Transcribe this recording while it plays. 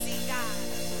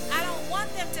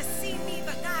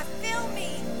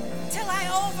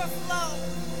overflow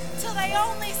till they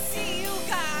only see you,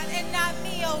 God, and not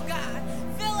me, oh God.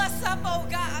 Fill us up, oh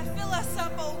God. Fill us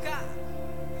up, oh God.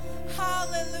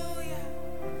 Hallelujah.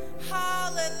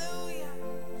 Hallelujah.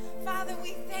 Father,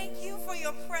 we thank you for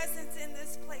your presence in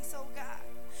this place, oh God.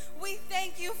 We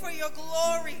thank you for your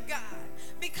glory, God,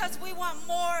 because we want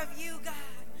more of you, God.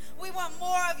 We want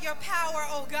more of your power,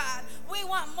 oh God. We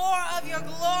want more of your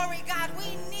glory, God.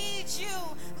 We need you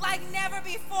like never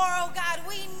before, oh God.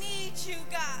 We need you,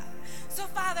 God. So,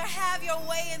 Father, have your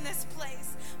way in this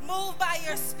place. Move by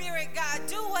your Spirit, God.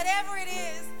 Do whatever it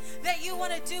is that you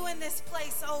want to do in this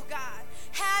place, oh God.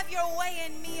 Have your way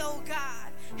in me, oh God.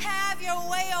 Have your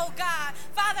way, oh God.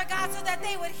 Father God, so that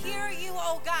they would hear you,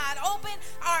 oh God. Open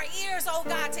our ears, oh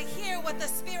God, to hear what the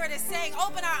Spirit is saying.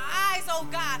 Open our eyes, oh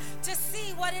God, to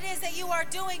see what it is that you are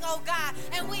doing, oh God.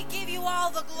 And we give you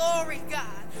all the glory, God.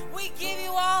 We give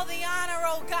you all the honor,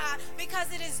 oh God,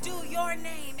 because it is due your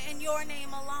name and your name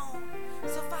alone.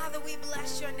 So, Father, we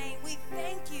bless your name. We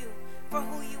thank you for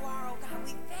who you are, oh God.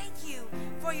 We thank you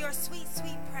for your sweet,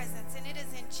 sweet presence. And it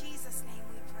is in Jesus' name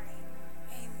we pray.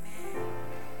 Amen.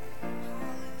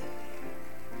 Hallelujah.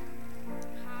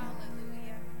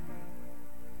 Hallelujah.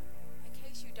 In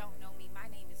case you don't know me, my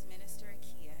name is Minister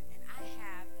Akia, and I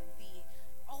have the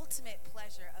ultimate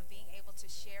pleasure of being able to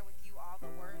share with you all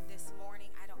the word this morning.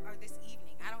 This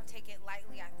evening. I don't take it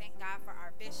lightly. I thank God for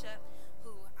our bishop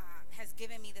who has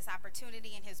given me this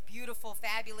opportunity, and his beautiful,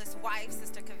 fabulous wife,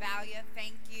 Sister Cavalia.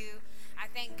 Thank you. I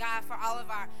thank God for all of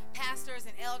our pastors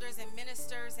and elders and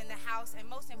ministers in the house, and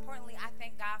most importantly, I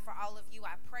thank God for all of you.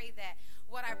 I pray that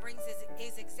what I bring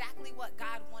is exactly what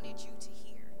God wanted you to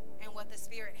hear and what the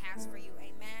Spirit has for you.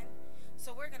 Amen.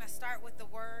 So we're going to start with the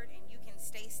word, and you can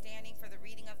stay standing for the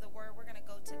reading of the word. We're going to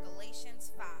go to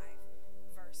Galatians 5,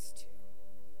 verse 2.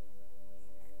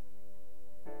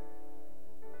 Amen.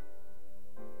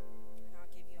 And I'll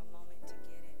give you a moment to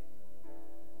get it.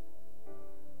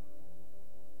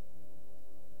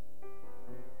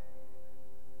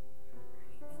 All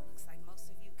right, it looks like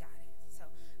most of you got it. So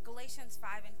Galatians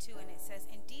 5 and 2, and it says,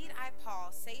 "Indeed, I,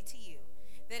 Paul, say to you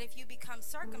that if you become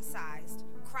circumcised,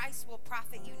 Christ will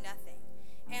profit you nothing.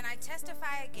 And I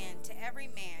testify again to every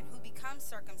man who becomes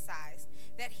circumcised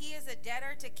that he is a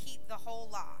debtor to keep the whole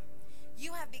law.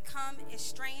 You have become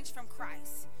estranged from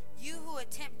Christ, you who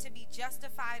attempt to be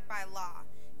justified by law.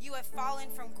 You have fallen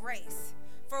from grace.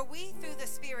 For we through the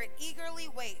Spirit eagerly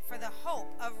wait for the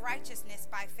hope of righteousness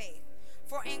by faith.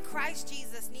 For in Christ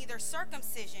Jesus neither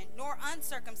circumcision nor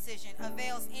uncircumcision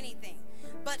avails anything,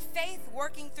 but faith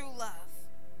working through love.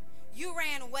 You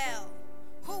ran well.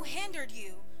 Who hindered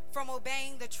you from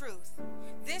obeying the truth?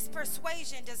 This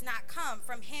persuasion does not come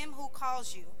from him who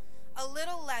calls you. A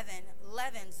little leaven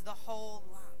leavens the whole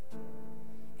lump."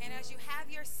 And as you have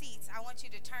your seats, I want you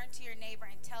to turn to your neighbor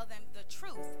and tell them the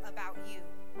truth about you.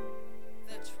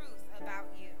 The truth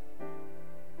about you.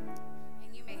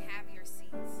 And you may have your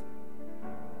seats.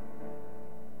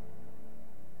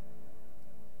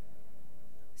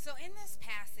 So in this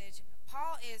passage,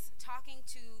 Paul is talking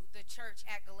to the church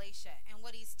at Galatia, and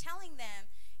what he's telling them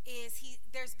is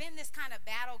there's been this kind of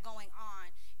battle going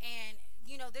on, and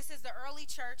you know, this is the early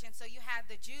church, and so you had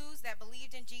the Jews that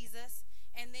believed in Jesus,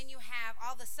 and then you have,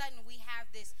 all of a sudden, we have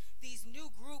these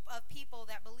new group of people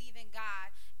that believe in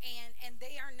God, and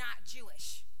they are not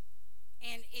Jewish.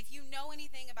 And if you know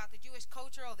anything about the Jewish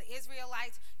culture or the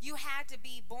Israelites, you had to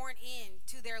be born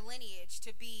into their lineage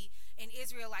to be an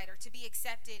Israelite or to be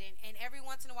accepted. And every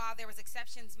once in a while there was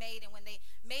exceptions made. And when they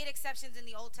made exceptions in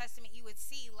the Old Testament, you would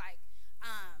see like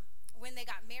when they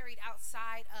got married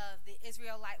outside of the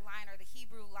Israelite line or the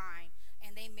Hebrew line,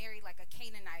 and they married like a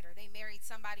Canaanite, or they married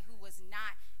somebody who was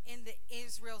not in the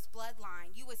Israel's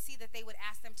bloodline, you would see that they would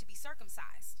ask them to be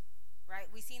circumcised. Right?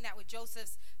 We've seen that with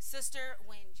Joseph's sister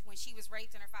when she was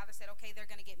raped and her father said, okay, they're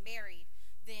going to get married.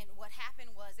 Then what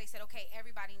happened was they said, okay,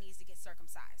 everybody needs to get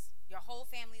circumcised. Your whole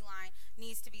family line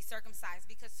needs to be circumcised,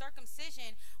 because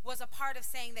circumcision was a part of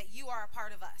saying that you are a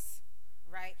part of us,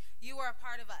 right? You are a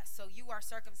part of us, so you are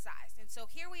circumcised. And so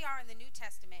here we are in the New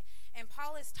Testament, and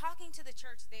Paul is talking to the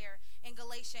church there in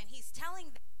Galatia, and he's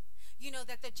telling them, you know,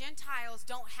 that the Gentiles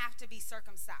don't have to be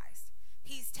circumcised.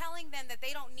 He's telling them that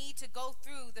they don't need to go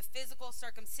through the physical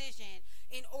circumcision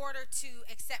in order to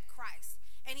accept Christ.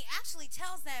 And he actually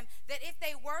tells them that if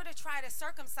they were to try to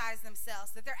circumcise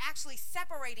themselves, that they're actually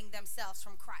separating themselves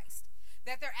from Christ,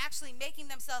 that they're actually making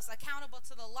themselves accountable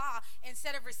to the law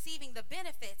instead of receiving the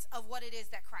benefits of what it is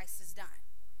that Christ has done.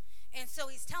 And so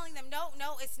he's telling them, no,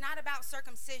 it's not about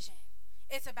circumcision.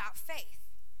 It's about faith.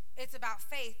 It's about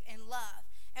faith and love.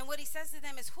 And what he says to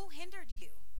them is, who hindered you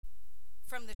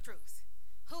from the truth?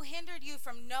 Who hindered you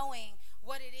from knowing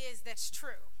what it is that's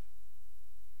true.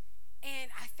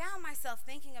 And I found myself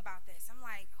thinking about this. I'm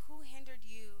like, who hindered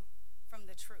you from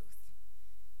the truth?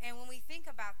 And when we think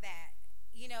about that,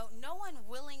 you know, no one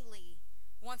willingly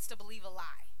wants to believe a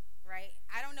lie, right?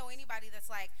 I don't know anybody that's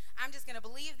like, I'm just going to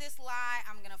believe this lie,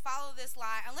 I'm going to follow this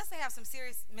lie, unless they have some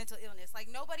serious mental illness. Like,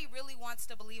 nobody really wants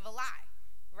to believe a lie,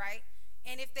 right?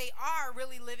 And if they are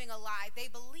really living a lie, they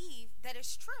believe that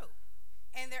it's true.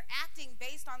 And they're acting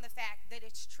based on the fact that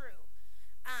it's true.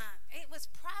 It was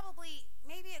probably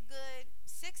maybe a good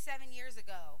 6-7 years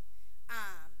ago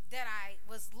that I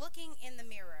was looking in the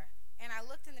mirror. And I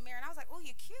looked in the mirror and I was like, oh,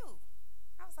 you're cute.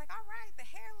 I was like, all right, the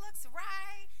hair looks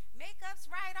right, makeup's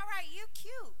right, all right, you're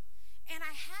cute. And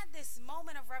I had this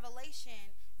moment of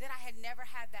revelation that I had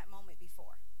never had that moment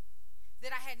before.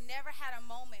 That I had never had a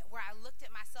moment where I looked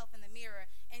at myself in the mirror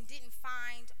and didn't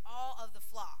find all of the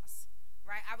flaws,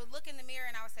 right? I would look in the mirror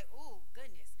and I would say, ooh,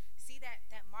 goodness. See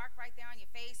that mark right there on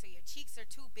your face, or your cheeks are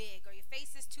too big, or your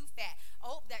face is too fat.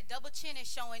 Oh, that double chin is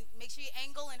showing. Make sure you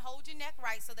angle and hold your neck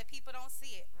right so that people don't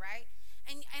see it, right?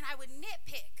 And I would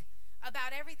nitpick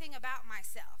about everything about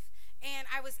myself. And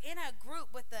I was in a group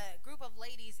with a group of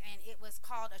ladies, and it was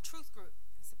called a truth group.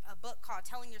 It's a book called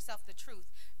Telling Yourself the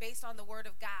Truth, based on the Word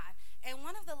of God. And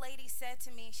one of the ladies said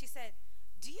to me, she said,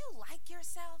 do you like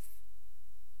yourself?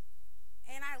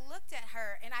 And I looked at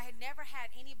her, and I had never had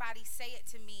anybody say it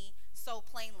to me so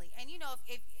plainly. And, you know,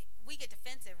 if we get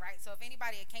defensive, right? So if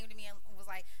anybody came to me and was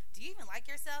like, do you even like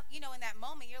yourself? You know, in that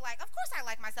moment, you're like, of course I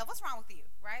like myself. What's wrong with you,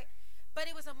 right? But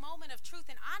it was a moment of truth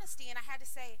and honesty, and I had to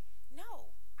say,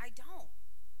 no, I don't.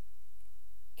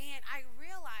 And I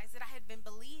realized that I had been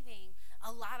believing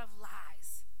a lot of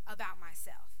lies about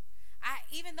myself.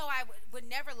 Even though I would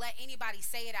never let anybody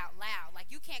say it out loud. Like,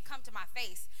 you can't come to my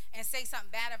face and say something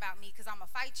bad about me because I'm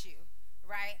going to fight you,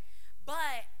 right?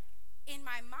 But in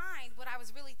my mind, what I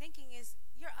was really thinking is,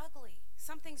 you're ugly.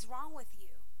 Something's wrong with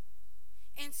you.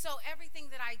 And so everything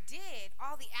that I did,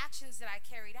 all the actions that I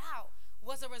carried out,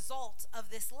 was a result of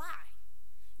this lie.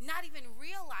 Not even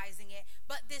realizing it,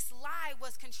 but this lie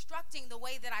was constructing the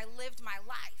way that I lived my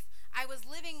life. I was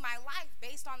living my life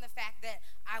based on the fact that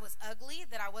I was ugly,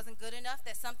 that I wasn't good enough,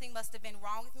 that something must have been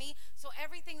wrong with me. So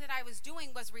everything that I was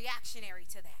doing was reactionary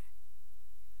to that.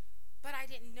 But I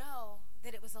didn't know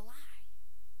that it was a lie.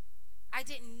 I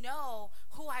didn't know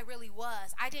who I really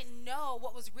was. I didn't know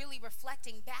what was really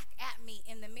reflecting back at me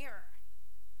in the mirror.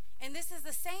 And this is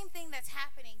the same thing that's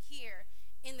happening here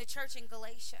in the church in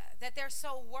Galatia, that they're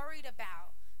so worried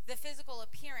about the physical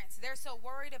appearance. They're so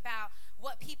worried about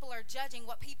what people are judging,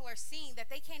 what people are seeing, that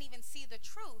they can't even see the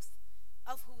truth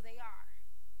of who they are.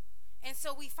 And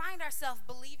so we find ourselves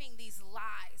believing these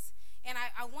lies. And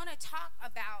I want to talk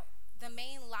about the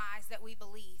main lies that we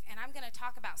believe. And I'm going to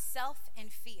talk about self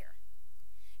and fear.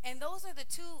 And those are the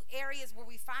two areas where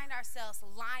we find ourselves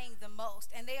lying the most.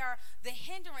 And they are the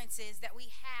hindrances that we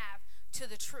have to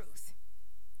the truth.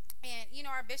 And, you know,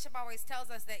 our bishop always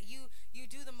tells us that you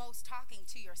do the most talking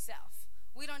to yourself.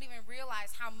 We don't even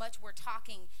realize how much we're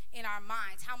talking in our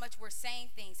minds, how much we're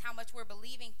saying things, how much we're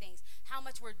believing things, how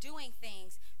much we're doing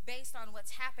things based on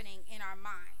what's happening in our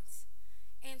minds.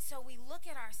 And so we look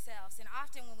at ourselves, and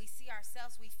often when we see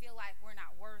ourselves, we feel like we're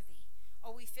not worthy,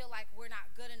 or we feel like we're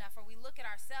not good enough, or we look at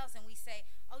ourselves and we say,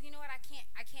 oh, you know what, I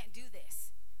can't do this.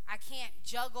 I can't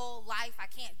juggle life.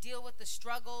 I can't deal with the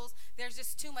struggles. There's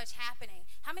just too much happening.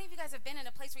 How many of you guys have been in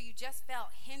a place where you just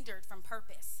felt hindered from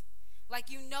purpose? Like,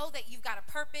 you know that you've got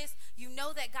a purpose. You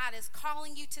know that God is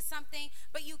calling you to something,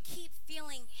 but you keep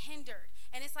feeling hindered.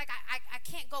 And it's like, I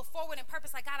can't go forward in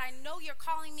purpose. Like, God, I know you're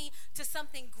calling me to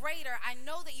something greater. I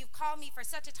know that you've called me for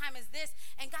such a time as this.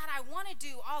 And God, I want to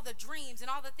do all the dreams and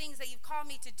all the things that you've called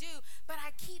me to do, but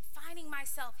I keep finding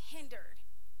myself hindered,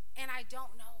 and I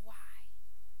don't know why.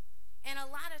 And a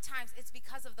lot of times it's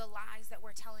because of the lies that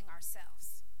we're telling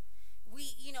ourselves.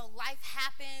 Life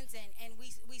happens, and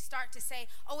we start to say,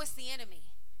 oh, it's the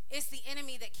enemy. It's the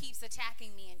enemy that keeps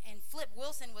attacking me. And Flip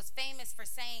Wilson was famous for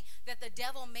saying that the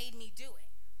devil made me do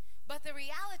it. But the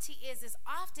reality is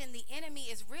often the enemy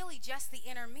is really just the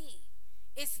inner me.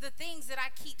 It's the things that I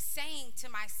keep saying to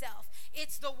myself.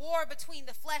 It's the war between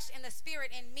the flesh and the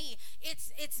spirit in me.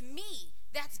 It's me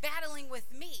that's battling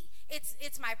with me.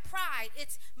 It's my pride.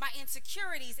 It's my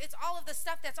insecurities. It's all of the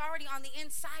stuff that's already on the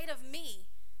inside of me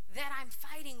that I'm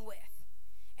fighting with.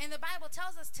 And the Bible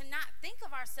tells us to not think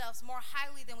of ourselves more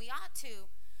highly than we ought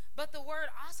to. But the word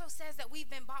also says that we've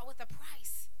been bought with a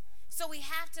price. So we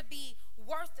have to be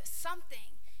worth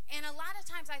something. And a lot of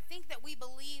times I think that we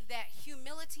believe that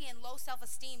humility and low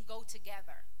self-esteem go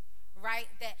together, right?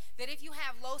 That if you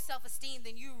have low self-esteem,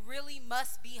 then you really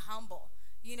must be humble.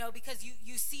 because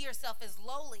you see yourself as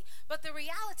lowly. But the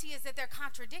reality is that they're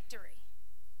contradictory,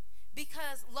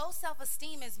 because low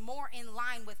self-esteem is more in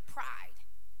line with pride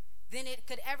than it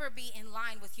could ever be in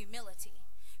line with humility.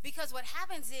 Because what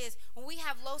happens is, when we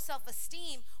have low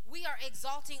self-esteem, we are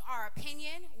exalting our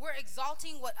opinion. We're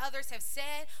exalting what others have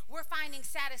said. We're finding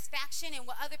satisfaction in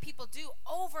what other people do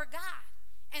over God.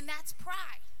 And that's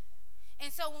pride.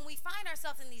 And so when we find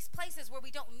ourselves in these places where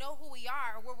we don't know who we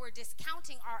are, or where we're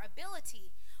discounting our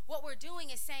ability, what we're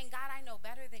doing is saying, God, I know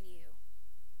better than you.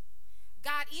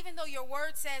 God, even though your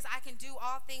word says I can do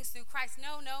all things through Christ,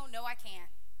 no, I can't.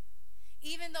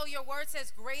 Even though your word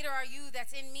says, greater are you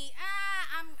that's in me,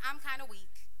 I'm kind of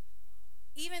weak.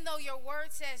 Even though your word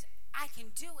says, I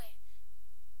can do it,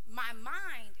 my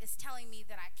mind is telling me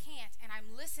that I can't, and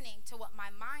I'm listening to what my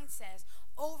mind says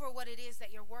over what it is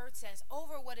that your word says,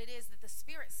 over what it is that the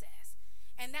Spirit says.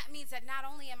 And that means that not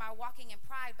only am I walking in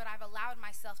pride, but I've allowed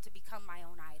myself to become my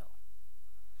own idol.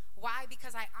 Why?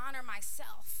 Because I honor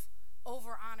myself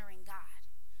over honoring God.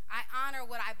 I honor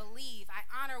what I believe. I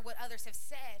honor what others have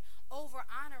said over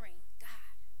honoring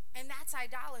God. And that's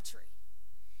idolatry.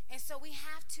 And so we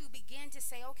have to begin to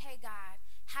say, okay, God,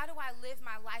 how do I live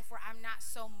my life where I'm not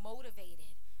so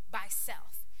motivated by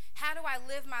self? How do I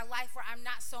live my life where I'm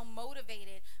not so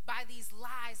motivated by these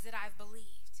lies that I've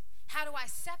believed? How do I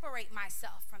separate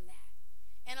myself from that?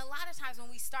 And a lot of times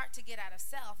when we start to get out of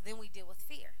self, then we deal with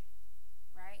fear,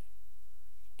 right?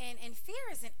 And fear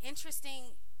is an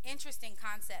interesting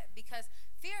concept, because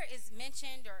fear is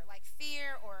mentioned, or like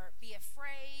fear, or be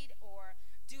afraid, or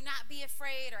do not be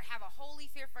afraid, or have a holy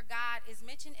fear for God is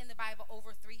mentioned in the Bible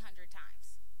over 300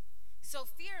 times. So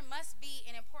fear must be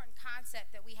an important concept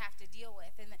that we have to deal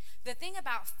with. And the thing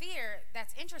about fear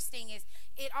that's interesting is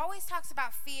it always talks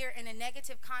about fear in a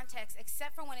negative context,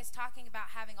 except for when it's talking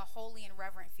about having a holy and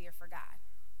reverent fear for God.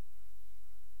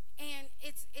 And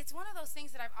it's one of those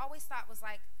things that I've always thought was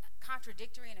like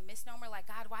contradictory and a misnomer. Like,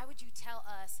 God, why would you tell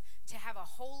us to have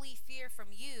a holy fear from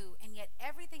you, and yet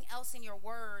everything else in your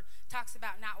word talks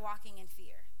about not walking in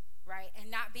fear, right? And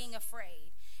not being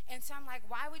afraid. And so I'm like,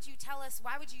 why would you tell us,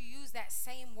 why would you use that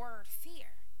same word,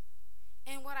 fear?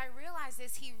 And what I realized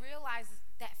is he realizes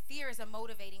that fear is a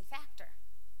motivating factor.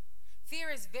 Fear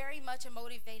is very much a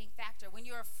motivating factor. When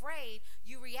you're afraid,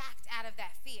 you react out of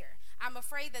that fear. I'm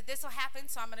afraid that this will happen,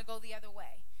 so I'm going to go the other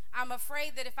way. I'm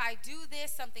afraid that if I do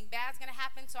this, something bad's going to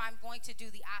happen, so I'm going to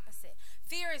do the opposite.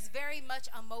 Fear is very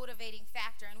much a motivating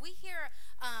factor. And we hear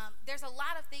there's a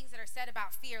lot of things that are said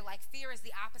about fear, like fear is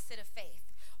the opposite of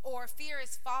faith, or fear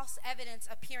is false evidence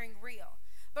appearing real.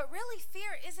 But really,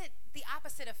 fear isn't the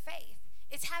opposite of faith.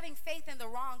 It's having faith in the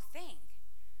wrong thing.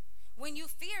 When you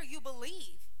fear, you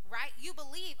believe. Right? You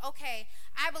believe, okay,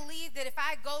 I believe that if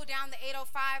I go down the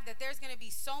 805 that there's going to be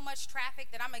so much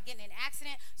traffic that I'm going to get in an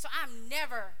accident, so I'm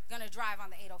never going to drive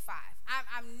on the 805.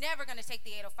 I'm never going to take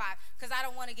the 805 because I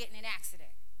don't want to get in an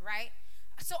accident, right?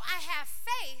 So I have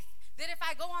faith that if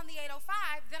I go on the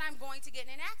 805, then I'm going to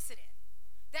get in an accident.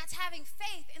 That's having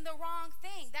faith in the wrong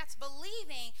thing. That's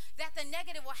believing that the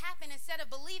negative will happen instead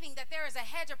of believing that there is a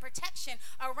hedge of protection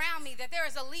around me, that there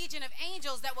is a legion of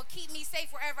angels that will keep me safe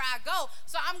wherever I go.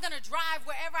 So I'm going to drive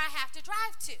wherever I have to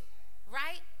drive to,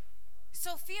 right?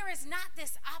 So fear is not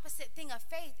this opposite thing of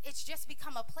faith. It's just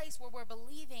become a place where we're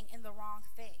believing in the wrong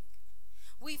thing.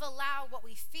 We've allowed what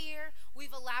we fear.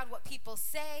 We've allowed what people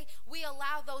say. We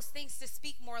allow those things to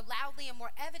speak more loudly and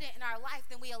more evident in our life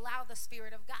than we allow the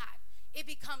Spirit of God. It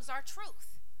becomes our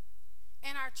truth.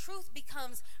 And our truth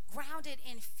becomes grounded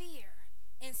in fear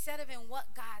instead of in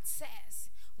what God says.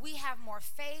 We have more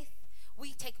faith.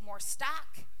 We take more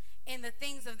stock in the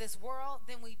things of this world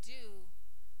than we do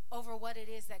over what it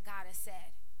is that God has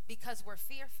said, because we're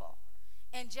fearful.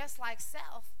 And just like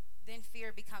self, then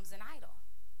fear becomes an idol.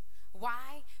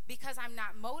 Why? Because I'm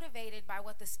not motivated by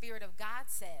what the Spirit of God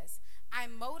says.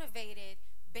 I'm motivated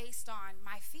based on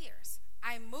my fears.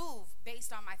 I move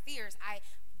based on my fears. I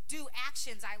do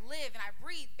actions, I live and I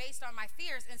breathe based on my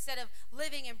fears instead of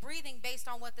living and breathing based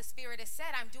on what the Spirit has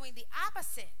said. I'm doing the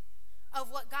opposite of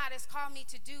what God has called me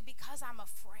to do because I'm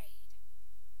afraid.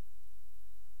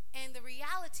 And the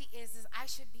reality is I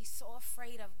should be so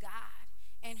afraid of God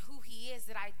and who he is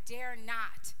that I dare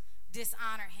not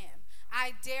dishonor him.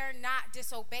 I dare not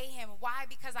disobey him. Why?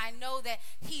 Because I know that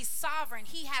he's sovereign.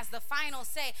 He has the final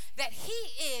say, that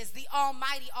he is the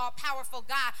almighty, all-powerful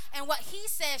God, and what he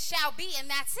says shall be, and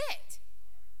that's it.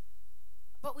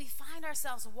 But we find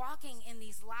ourselves walking in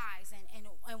these lies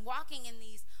and walking in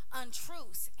these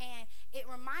untruths, and it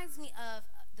reminds me of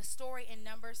the story in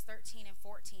Numbers 13 and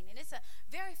 14. And it's a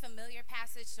very familiar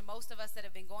passage to most of us that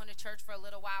have been going to church for a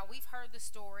little while. We've heard the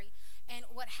story. And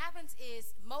what happens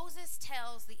is Moses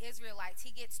tells Israelites.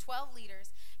 He gets 12 leaders,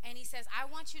 and he says, I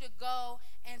want you to go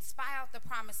and spy out the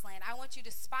promised land. I want you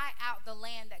to spy out the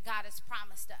land that God has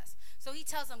promised us. So he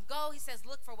tells them, go. He says,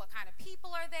 look for what kind of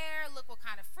people are there. Look what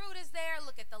kind of fruit is there.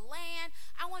 Look at the land.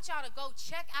 I want y'all to go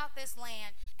check out this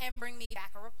land and bring me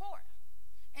back a report.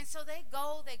 And so they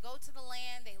go to the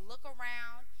land, they look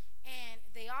around, and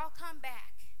they all come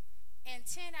back. And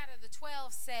 10 out of the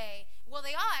 12 say, well,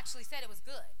 they all actually said it was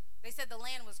good. They said the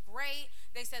land was great.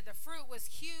 They said the fruit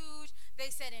was huge.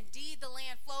 They said, indeed, the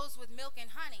land flows with milk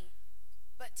and honey.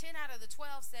 But 10 out of the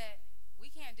 12 said, we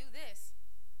can't do this.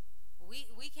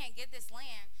 We can't get this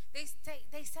land.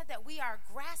 They said that we are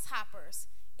grasshoppers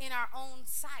in our own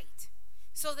sight.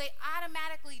 So they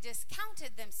automatically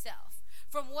discounted themselves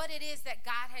from what it is that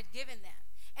God had given them.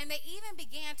 And they even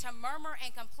began to murmur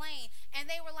and complain. And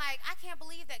they were like, I can't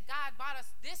believe that God brought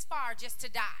us this far just to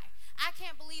die. I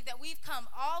can't believe that we've come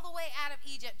all the way out of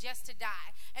Egypt just to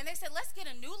die. And they said, let's get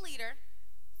a new leader.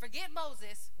 Forget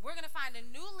Moses. We're going to find a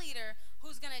new leader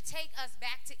who's going to take us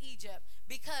back to Egypt,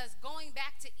 because going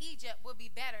back to Egypt will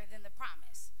be better than the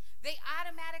promise. They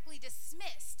automatically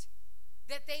dismissed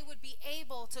that they would be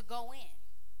able to go in.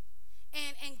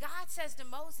 And God says to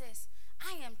Moses,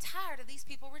 I am tired of these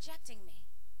people rejecting me.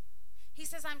 He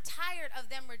says, I'm tired of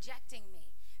them rejecting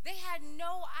me. They had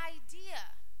no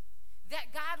idea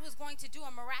that God was going to do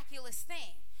a miraculous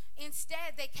thing.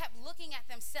 Instead, they kept looking at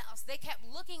themselves. They kept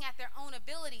looking at their own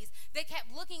abilities. They kept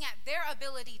looking at their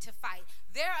ability to fight,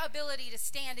 their ability to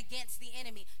stand against the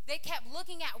enemy. They kept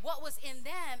looking at what was in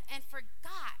them and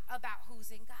forgot about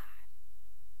who's in God.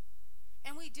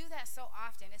 And we do that so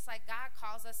often. It's like God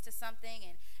calls us to something,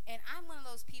 and I'm one of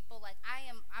those people, like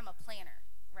I'm a planner.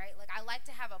 Right? Like, I like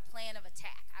to have a plan of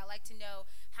attack. I like to know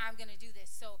how I'm going to do this.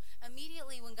 So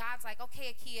immediately when God's like,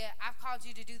 okay, Akia, I've called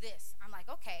you to do this. I'm like,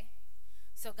 okay.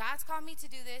 So God's called me to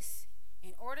do this.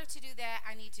 In order to do that,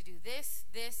 I need to do this,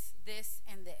 this, this,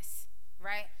 and this.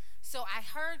 Right? So I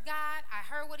heard God. I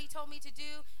heard what he told me to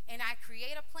do. And I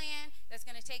create a plan that's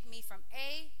going to take me from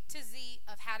A to Z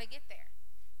of how to get there.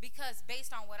 Because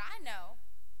based on what I know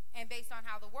and based on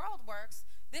how the world works,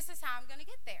 this is how I'm going to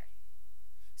get there.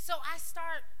 So I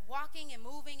start walking and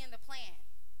moving in the plan.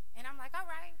 And I'm like, all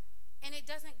right. And it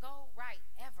doesn't go right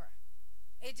ever.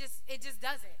 It just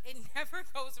doesn't. It never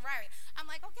goes right. I'm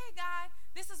like, okay, God,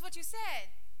 this is what you said.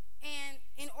 And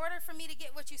in order for me to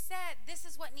get what you said, this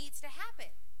is what needs to happen.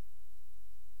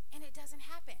 And it doesn't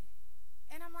happen.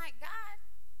 And I'm like, God,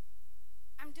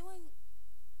 I'm doing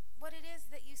what it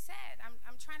is that you said.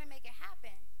 I'm trying to make it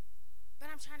happen. But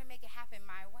I'm trying to make it happen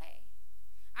my way.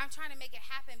 I'm trying to make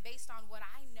it happen based on what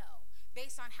I know,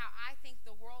 based on how I think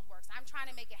the world works. I'm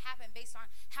trying to make it happen based on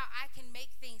how I can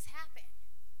make things happen.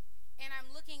 And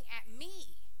I'm looking at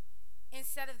me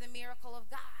instead of the miracle of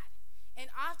God.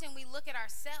 And often we look at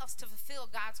ourselves to fulfill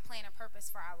God's plan and purpose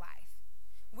for our life.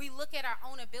 We look at our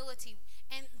own ability.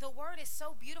 And the word is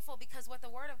so beautiful, because what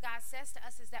the word of God says to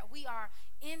us is that we are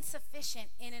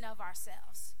insufficient in and of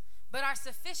ourselves. But our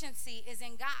sufficiency is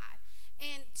in God.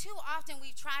 And too often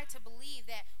we try to believe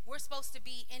that we're supposed to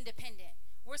be independent.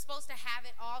 We're supposed to have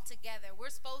it all together. We're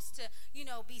supposed to,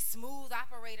 be smooth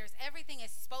operators. Everything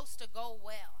is supposed to go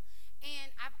well.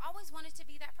 And I've always wanted to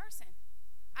be that person.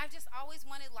 I've just always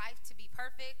wanted life to be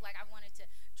perfect. Like, I wanted to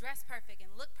dress perfect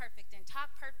and look perfect and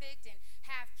talk perfect and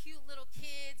have cute little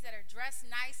kids that are dressed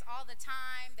nice all the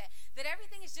time, that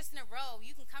everything is just in a row.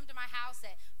 You can come to my house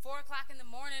at 4 o'clock in the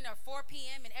morning or 4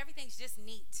 p.m. and everything's just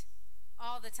neat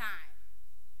all the time.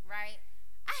 Right?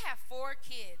 I have 4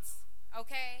 kids,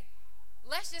 okay?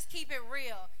 Let's just keep it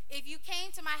real. If you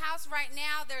came to my house right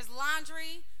now, there's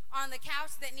laundry on the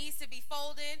couch that needs to be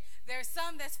folded. There's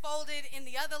some that's folded in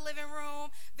the other living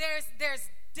room. There's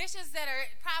dishes that are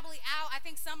probably out. I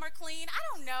think some are clean. I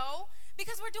don't know,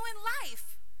 because we're doing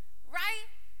life,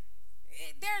 right?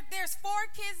 There's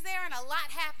 4 kids there and a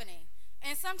lot happening.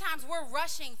 And sometimes we're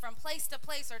rushing from place to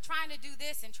place or trying to do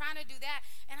this and trying to do that.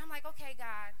 And I'm like, okay,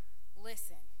 God,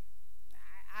 listen.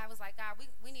 I was like, God,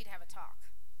 we need to have a talk.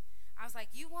 I was like,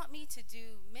 you want me to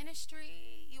do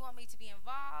ministry? You want me to be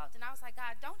involved? And I was like,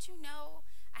 God, don't you know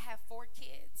I have 4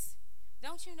 kids?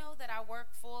 Don't you know that I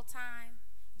work full time?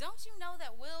 Don't you know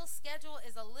that Will's schedule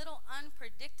is a little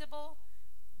unpredictable?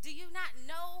 Do you not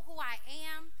know who I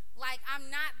am? Like,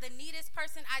 I'm not the neatest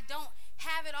person. I don't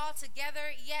have it all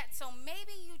together yet. So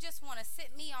maybe you just want to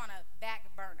sit me on a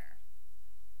back burner,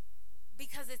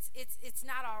 because it's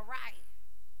not all right.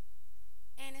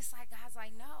 And it's like, God's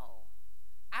like, no,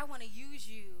 I want to use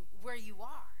you where you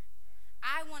are.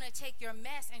 I want to take your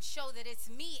mess and show that it's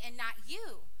me and not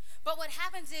you. But what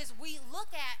happens is we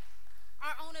look at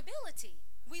our own ability.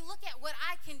 We look at what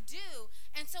I can do,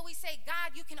 and so we say,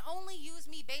 God, you can only use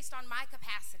me based on my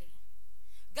capacity.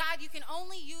 God, you can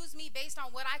only use me based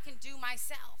on what I can do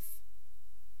myself.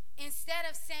 Instead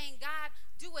of saying, God,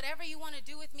 do whatever you want to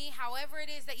do with me, however it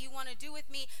is that you want to do with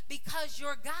me, because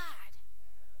you're God.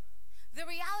 The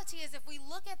reality is, if we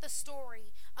look at the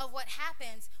story of what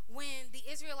happens when the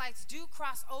Israelites do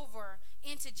cross over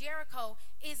into Jericho,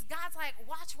 is God's like,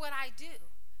 watch what I do.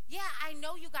 Yeah, I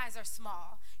know you guys are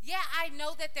small. Yeah, I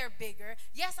know that they're bigger.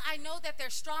 Yes, I know that they're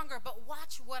stronger, but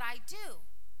watch what I do.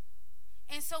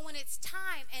 And so when it's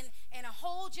time and a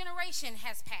whole generation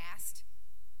has passed,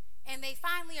 and they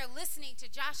finally are listening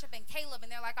to Joshua and Caleb,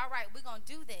 and they're like, all right, we're going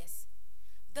to do this.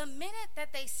 The minute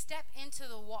that they step into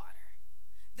the water,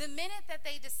 the minute that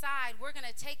they decide we're going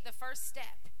to take the first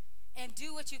step and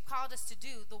do what you've called us to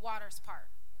do, the waters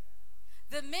part.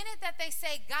 The minute that they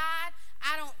say, God,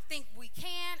 I don't think we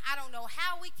can, I don't know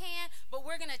how we can, but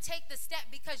we're going to take the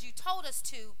step because you told us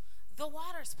to, the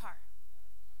waters part.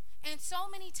 And so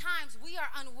many times we are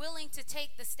unwilling to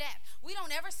take the step. We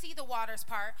don't ever see the waters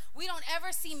part. We don't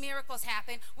ever see miracles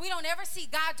happen. We don't ever see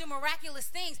God do miraculous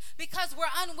things because we're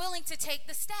unwilling to take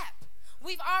the step.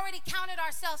 We've already counted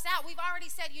ourselves out. We've already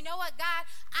said, you know what, God,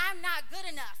 I'm not good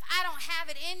enough. I don't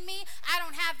have it in me. I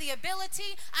don't have the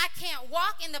ability. I can't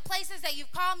walk in the places that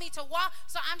you've called me to walk,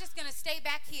 so I'm just going to stay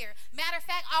back here. Matter of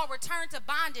fact, I'll return to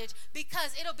bondage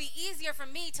because it'll be easier for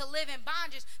me to live in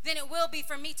bondage than it will be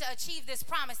for me to achieve this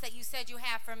promise that you said you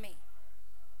have for me.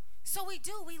 So we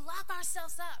lock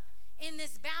ourselves up in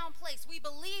this bound place. We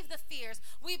believe the fears.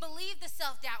 We believe the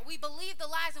self-doubt. We believe the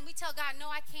lies, and we tell God, no,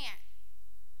 I can't.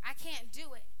 I can't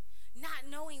do it, not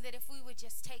knowing that if we would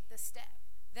just take the step,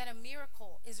 that a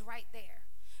miracle is right there.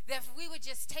 That if we would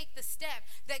just take the step,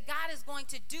 that God is going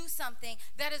to do something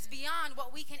that is beyond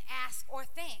what we can ask or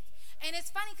think. And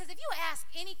it's funny because if you ask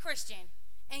any Christian,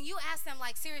 and you ask them,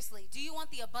 like, seriously, do you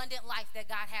want the abundant life that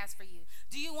God has for you?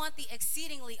 Do you want the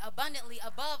exceedingly abundantly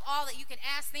above all that you can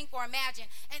ask, think, or imagine?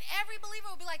 And every believer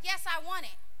will be like, yes, I want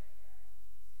it.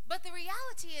 But the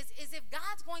reality is if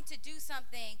God's going to do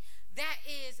something that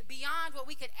is beyond what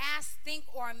we could ask, think,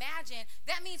 or imagine,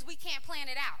 that means we can't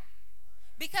plan it out.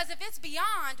 Because if it's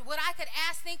beyond what I could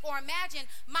ask, think, or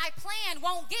imagine, my plan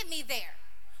won't get me there.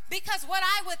 Because what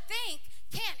I would think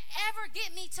can't ever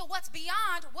get me to what's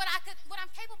beyond what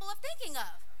I'm capable of thinking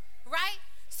of, right?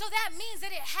 So that means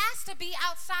that it has to be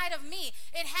outside of me.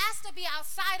 It has to be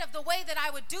outside of the way that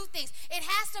I would do things. It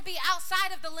has to be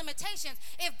outside of the limitations.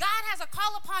 If God has a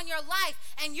call upon your life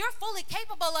and you're fully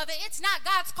capable of it, it's not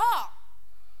God's call.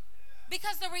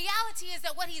 Because the reality is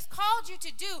that what he's called you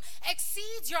to do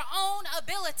exceeds your own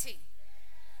ability.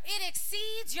 It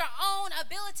exceeds your own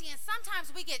ability. And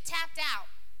sometimes we get tapped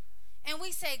out and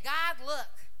we say, God,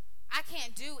 look, I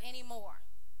can't do anymore.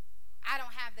 I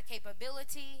don't have the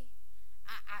capability.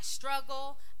 I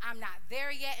struggle. I'm not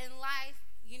there yet in life.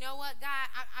 You know what,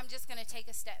 God? I'm just going to take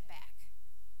a step back.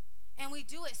 And we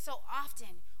do it so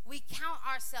often. We count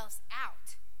ourselves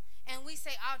out. And we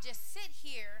say, I'll just sit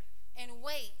here and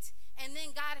wait. And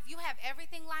then, God, if you have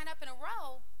everything lined up in a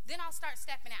row, then I'll start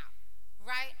stepping out,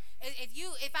 right?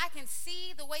 If I can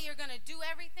see the way you're going to do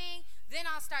everything, then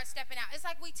I'll start stepping out. It's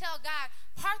like we tell God,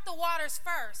 part the waters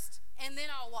first, and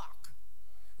then I'll walk.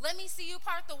 Let me see you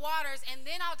part the waters, and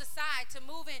then I'll decide to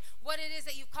move in what it is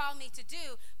that you've called me to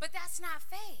do. But that's not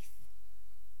faith.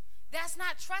 That's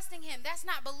not trusting him. That's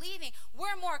not believing.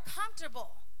 We're more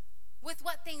comfortable with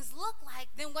what things look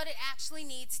like than what it actually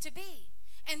needs to be.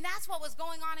 And that's what was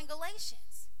going on in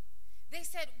Galatians. They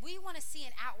said, we want to see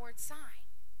an outward sign.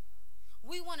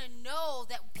 We want to know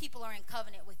that people are in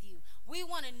covenant with you. We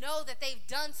want to know that they've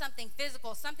done something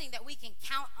physical, something that we can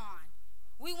count on.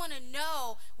 We want to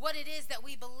know what it is that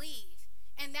we believe.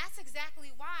 And that's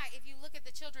exactly why, if you look at the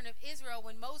children of Israel,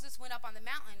 when Moses went up on the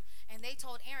mountain and they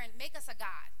told Aaron, make us a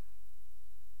god.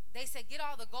 They said, get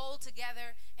all the gold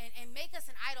together and make us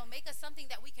an idol. Make us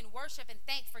something that we can worship and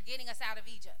thank for getting us out of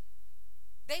Egypt.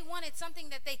 They wanted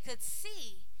something that they could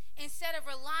see instead of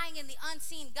relying in the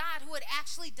unseen God who had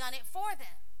actually done it for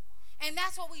them. And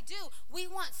that's what we do. We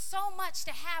want so much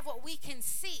to have what we can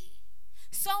see.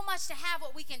 So much to have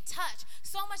what we can touch,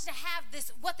 so much to have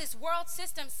what this world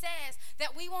system says,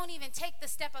 that we won't even take the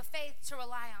step of faith to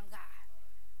rely on God.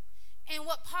 And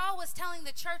what Paul was telling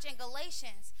the church in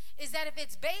Galatians is that if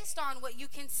it's based on what you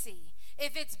can see,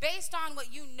 if it's based on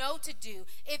what you know to do,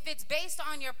 if it's based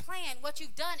on your plan, what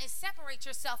you've done is separate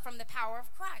yourself from the power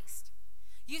of Christ.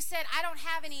 You said, I don't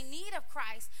have any need of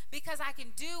Christ because I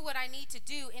can do what I need to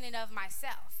do in and of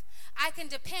myself. I can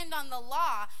depend on the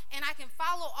law, and I can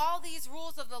follow all these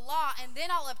rules of the law, and then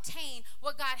I'll obtain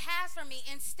what God has for me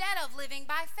instead of living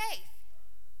by faith.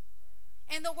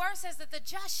 And the word says that the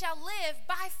just shall live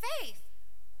by faith.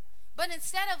 But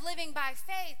instead of living by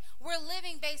faith, we're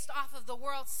living based off of the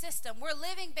world system. We're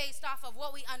living based off of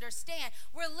what we understand.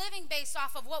 We're living based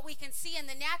off of what we can see in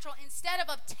the natural instead of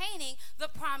obtaining the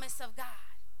promise of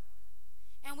God.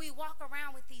 And we walk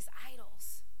around with these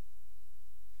idols,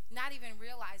 not even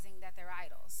realizing that they're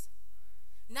idols.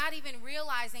 Not even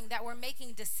realizing that we're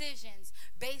making decisions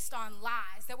based on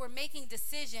lies, that we're making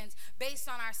decisions based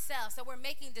on ourselves, that we're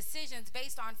making decisions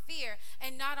based on fear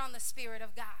and not on the Spirit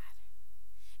of God.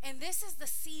 And this is the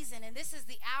season and this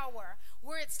is the hour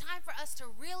where it's time for us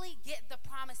to really get the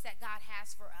promise that God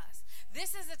has for us.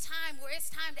 This is a time where it's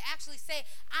time to actually say,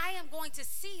 I am going to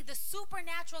see the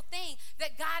supernatural thing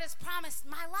that God has promised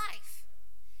my life.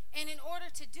 And in order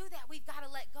to do that, we've got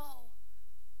to let go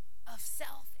of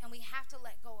self and we have to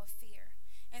let go of fear.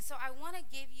 And so I want to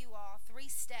give you all 3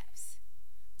 steps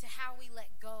to how we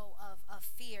let go of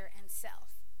fear and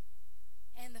self.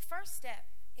 And the first step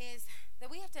is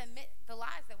that we have to admit the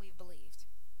lies that we've believed.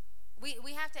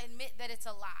 We have to admit that it's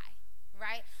a lie,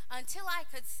 right? Until I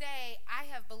could say I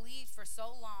have believed for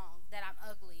so long that I'm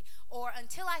ugly, or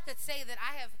until I could say that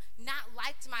I have not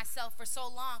liked myself for so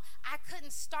long, I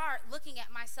couldn't start looking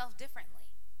at myself differently.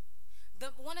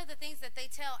 One of the things that they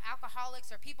tell alcoholics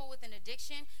or people with an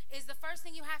addiction is the first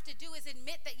thing you have to do is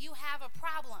admit that you have a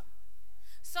problem.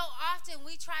 So often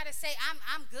we try to say,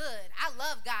 I'm good. I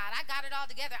love God. I got it all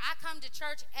together. I come to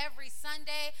church every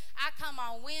Sunday. I come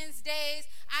on Wednesdays.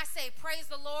 I say, praise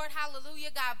the Lord.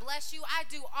 Hallelujah. God bless you. I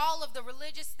do all of the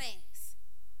religious things.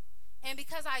 And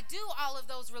because I do all of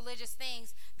those religious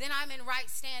things, then I'm in right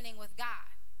standing with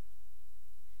God.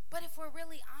 But if we're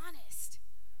really honest,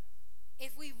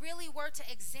 if we really were to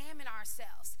examine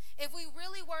ourselves, if we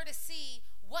really were to see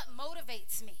what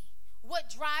motivates me, what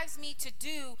drives me to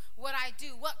do what I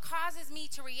do, what causes me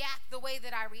to react the way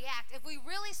that I react, if we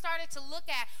really started to look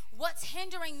at what's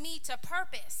hindering me to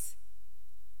purpose,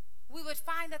 we would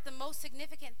find that the most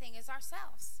significant thing is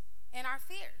ourselves and our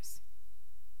fears.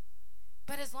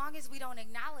 But as long as we don't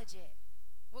acknowledge it,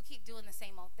 we'll keep doing the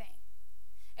same old thing.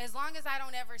 As long as I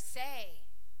don't ever say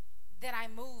that I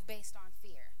move based on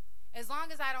fear, as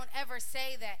long as I don't ever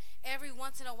say that every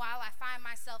once in a while I find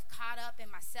myself caught up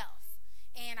in myself,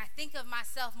 and I think of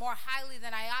myself more highly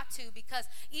than I ought to, because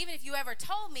even if you ever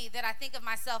told me that I think of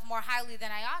myself more highly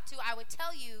than I ought to, I would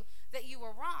tell you that you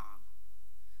were wrong.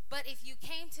 But if you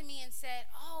came to me and said,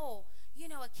 oh,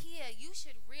 Akia, you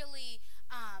should really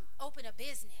open a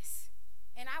business.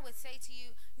 And I would say to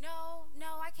you, no,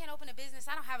 I can't open a business.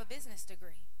 I don't have a business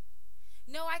degree.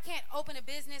 No, I can't open a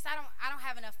business. I don't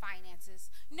have enough finances.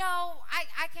 No,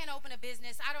 I can't open a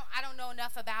business. I don't know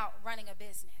enough about running a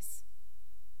business.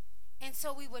 And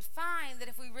so we would find that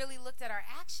if we really looked at our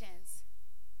actions,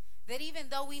 that even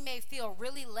though we may feel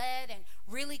really led and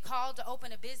really called to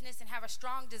open a business and have a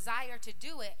strong desire to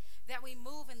do it, that we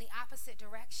move in the opposite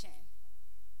direction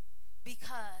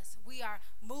because we are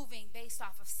moving based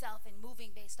off of self and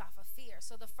moving based off of fear.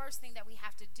 So the first thing that we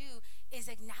have to do is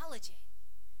acknowledge it.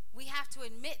 We have to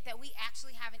admit that we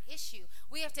actually have an issue.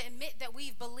 We have to admit that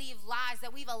we've believed lies,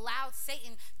 that we've allowed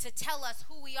Satan to tell us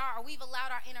who we are, or we've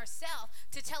allowed our inner self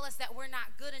to tell us that we're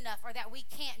not good enough, or that we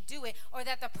can't do it, or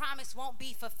that the promise won't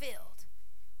be fulfilled.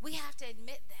 We have to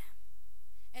admit them.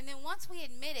 And then once we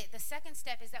admit it, the second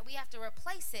step is that we have to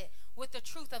replace it with the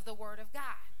truth of the Word of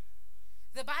God.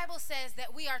 The Bible says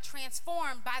that we are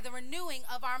transformed by the renewing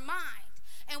of our mind.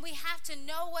 And we have to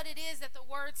know what it is that the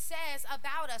Word says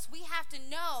about us. We have to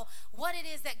know what it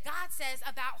is that God says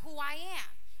about who I am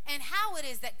and how it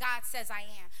is that God says I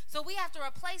am. So we have to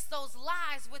replace those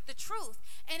lies with the truth.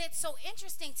 And it's so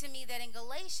interesting to me that in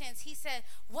Galatians, he said,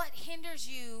 what hinders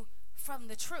you from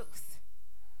the truth?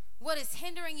 What is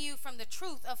hindering you from the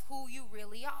truth of who you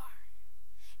really are?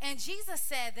 And Jesus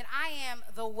said that I am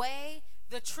the way,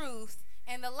 the truth,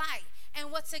 and the light. And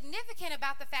what's significant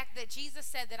about the fact that Jesus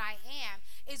said that I am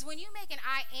is when you make an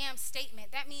I am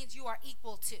statement, that means you are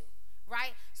equal to,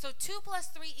 right? So 2 plus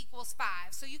 3 equals 5.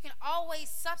 So you can always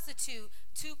substitute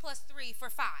 2 plus 3 for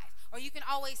 5. Or you can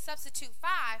always substitute 5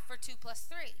 for 2 plus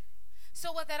 3.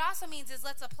 So what that also means is,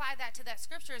 let's apply that to that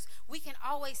scriptures. We can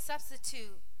always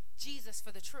substitute Jesus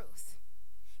for the truth.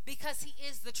 Because he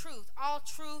is the truth. All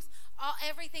truth,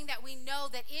 everything that we know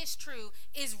that is true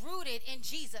is rooted in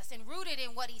Jesus and rooted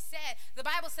in what he said. The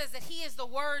Bible says that he is the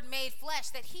Word made flesh,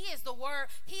 that he is the Word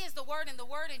and the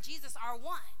Word and Jesus are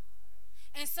one.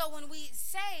 And so when we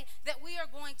say that we are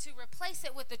going to replace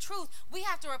it with the truth, we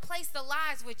have to replace the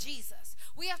lies with Jesus.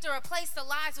 We have to replace the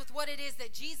lies with what it is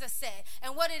that Jesus said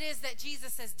and what it is that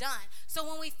Jesus has done. So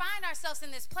when we find ourselves in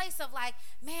this place of like,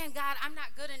 man, God, I'm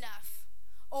not good enough,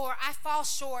 or I fall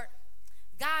short,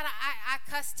 God, I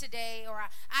cussed today, or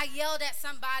I yelled at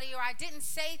somebody, or I didn't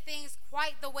say things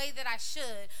quite the way that I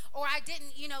should, or I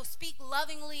didn't, speak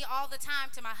lovingly all the time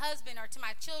to my husband or to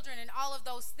my children and all of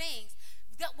those things.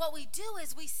 That what we do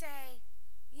is we say,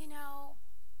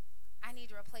 I need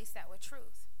to replace that with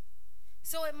truth.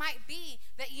 So it might be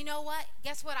that,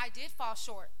 guess what? I did fall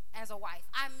short as a wife.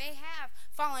 I may have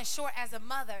fallen short as a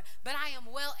mother, but I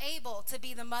am well able to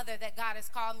be the mother that God has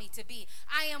called me to be.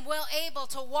 I am well able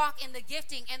to walk in the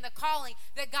gifting and the calling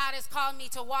that God has called me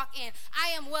to walk in. I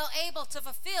am well able to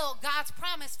fulfill God's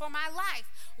promise for my life.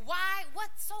 Why?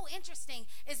 What's so interesting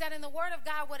is that in the Word of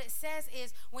God, what it says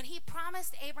is when he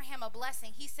promised Abraham a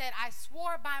blessing, he said, I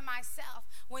swore by myself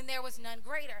when there was none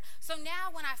greater. So now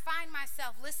when I find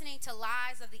myself listening to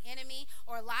lies of the enemy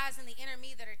or lies in the inner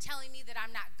me that are telling me that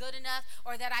I'm not good enough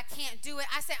or that I can't do it,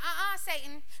 I say,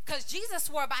 Satan, because Jesus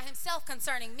swore by himself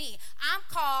concerning me. I'm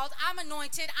called, I'm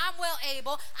anointed, I'm well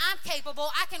able, I'm capable,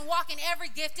 I can walk in every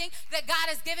gifting that God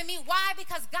has given me. Why?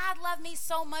 Because God loved me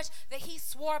so much that he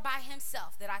swore by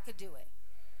himself that I could do it.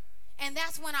 And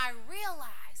that's when I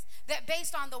realized that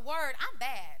based on the word, I'm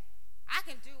bad. I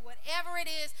can do whatever it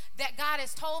is that God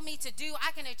has told me to do.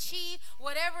 I can achieve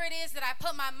whatever it is that I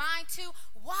put my mind to.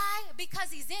 Why?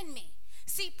 Because he's in me.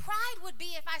 See, pride would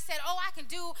be if I said, I can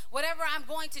do whatever I'm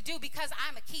going to do because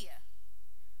I'm a Kia.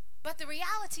 But the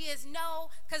reality is no,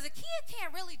 because a Kia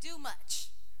can't really do much.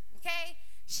 Okay?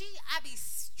 I be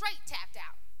straight tapped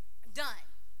out. Done.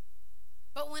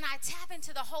 But when I tap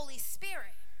into the Holy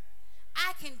Spirit,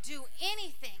 I can do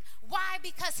anything. Why?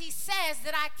 Because he says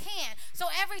that I can. So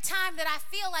every time that I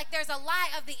feel like there's a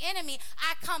lie of the enemy,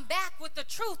 I come back with the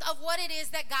truth of what it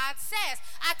is that God says.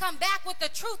 I come back with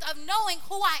the truth of knowing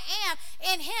who I am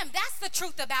in him. That's the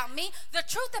truth about me. The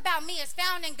truth about me is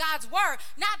found in God's word,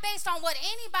 not based on what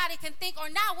anybody can think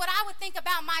or not what I would think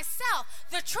about myself.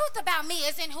 The truth about me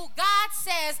is in who God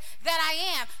says that I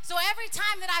am. So every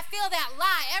time that I feel that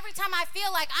lie, every time I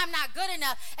feel like I'm not good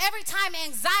enough, every time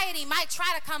anxiety might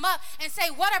try to come up and say,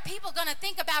 what are people going to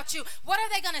think about you? What are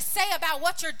they going to say about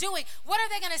what you're doing? What are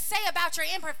they going to say about your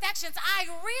imperfections? I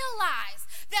realize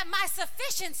that my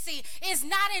sufficiency is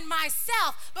not in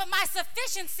myself, but my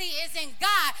sufficiency is in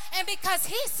God. And because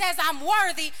he says I'm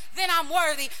worthy, then I'm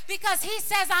worthy. Because he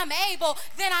says I'm able,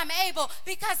 then I'm able.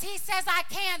 Because he says I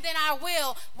can, then I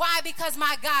will. Why? Because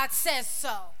my God says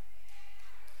so.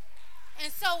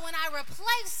 And so when I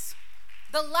replace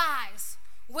the lies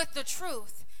with the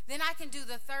truth, then I can do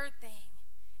the third thing,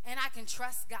 and I can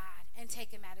trust God and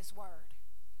take him at his word.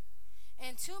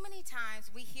 And too many times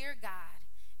we hear God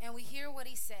and we hear what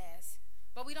he says,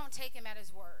 but we don't take him at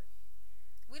his word.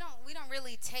 We don't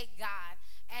really take God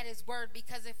at his word,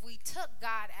 because if we took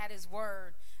God at his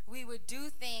word, we would do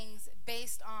things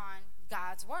based on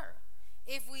God's word.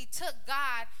 If we took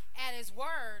God at his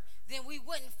word, then we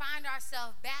wouldn't find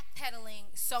ourselves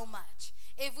backpedaling so much.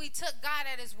 If we took God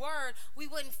at his word, we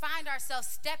wouldn't find ourselves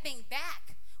stepping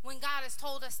back when God has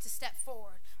told us to step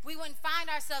forward. We wouldn't find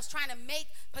ourselves trying to make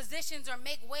positions or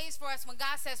make ways for us when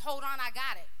God says, hold on, I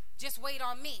got it. Just wait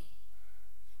on me.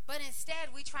 But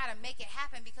instead, we try to make it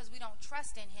happen because we don't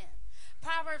trust in him.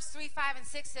 Proverbs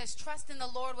 3:5-6 says, trust in the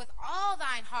Lord with all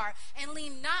thine heart and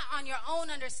lean not on your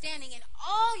own understanding. In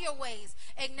all your ways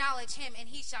acknowledge him, and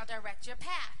he shall direct your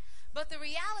path. But the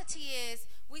reality is,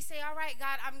 we say, all right,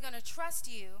 God, I'm going to trust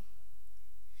you,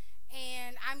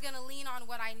 and I'm going to lean on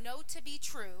what I know to be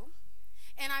true,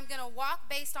 and I'm going to walk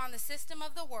based on the system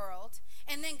of the world,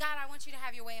 and then, God, I want you to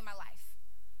have your way in my life.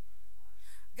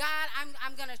 God,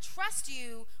 I'm going to trust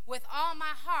you with all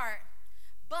my heart,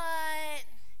 but,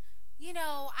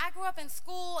 I grew up in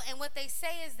school, and what they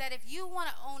say is that if you want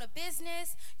to own a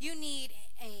business, you need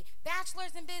a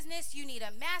bachelor's in business, you need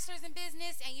a master's in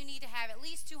business, and you need to have at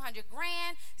least $200,000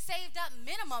 saved up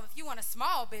minimum if you want a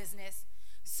small business.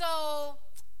 So,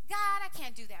 God, I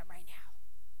can't do that right now.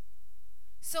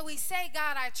 So we say,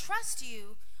 God, I trust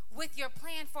you with your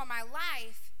plan for my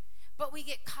life, but we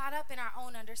get caught up in our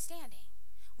own understanding.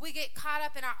 We get caught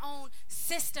up in our own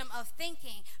system of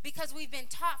thinking because we've been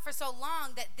taught for so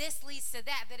long that this leads to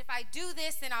that if I do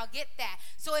this, then I'll get that.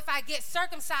 So if I get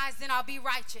circumcised, then I'll be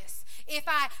righteous. If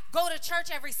I go to church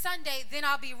every Sunday, then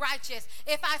I'll be righteous.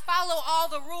 If I follow all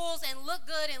the rules and look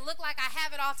good and look like I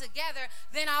have it all together,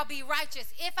 then I'll be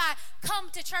righteous. If I come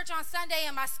to church on Sunday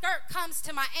and my skirt comes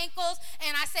to my ankles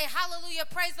and I say hallelujah,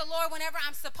 praise the Lord whenever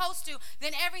I'm supposed to,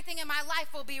 then everything in my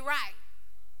life will be right.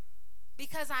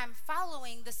 Because I'm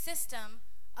following the system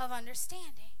of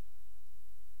understanding.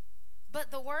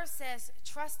 But the word says,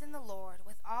 trust in the Lord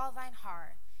with all thine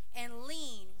heart and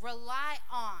rely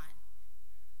on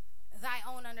thy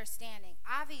own understanding.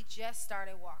 Avi just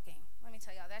started walking. Let me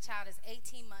tell y'all, that child is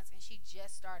 18 months and she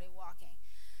just started walking.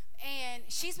 And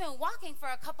she's been walking for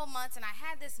a couple months, and I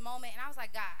had this moment, and I was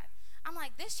like, God, I'm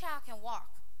like, this child can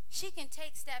walk. She can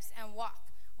take steps and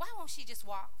walk. Why won't she just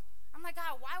walk? I'm like,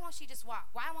 God, why won't she just walk?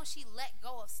 Why won't she let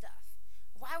go of stuff?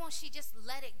 Why won't she just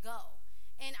let it go?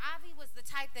 And Avi was the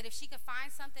type that if she could find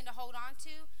something to hold on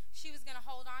to, she was going to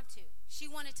hold on to. She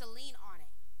wanted to lean on it.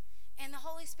 And the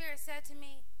Holy Spirit said to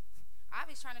me,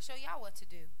 Avi's trying to show y'all what to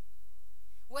do.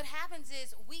 What happens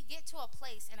is we get to a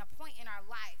place and a point in our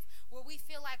life where we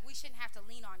feel like we shouldn't have to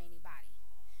lean on anybody,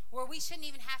 where we shouldn't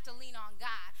even have to lean on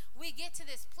God. We get to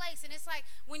this place, and it's like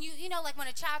when like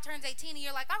when a child turns 18 and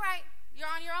you're like, all right,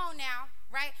 you're on your own now,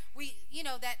 right?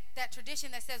 That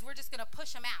tradition that says we're just going to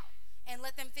push them out and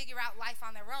let them figure out life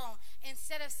on their own,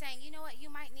 instead of saying, you know what,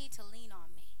 you might need to lean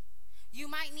on me. You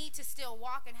might need to still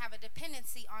walk and have a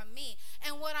dependency on me.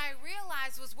 And what I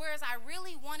realized was, whereas I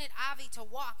really wanted Avi to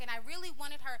walk and I really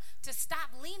wanted her to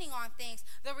stop leaning on things,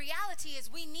 the reality is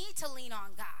we need to lean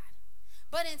on God.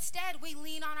 But instead, we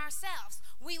lean on ourselves.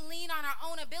 We lean on our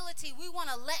own ability. We want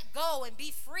to let go and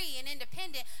be free and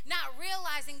independent, not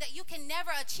realizing that you can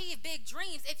never achieve big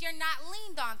dreams if you're not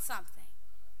leaned on something.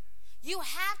 You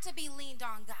have to be leaned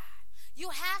on God.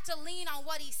 You have to lean on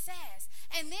what he says.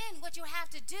 And then what you have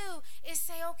to do is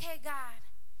say, okay, God,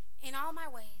 in all my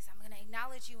ways, I'm going to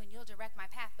acknowledge you and you'll direct my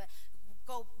path. But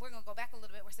we're going to go back a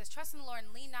little bit where it says, trust in the Lord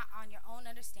and lean not on your own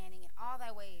understanding. In all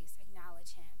thy ways,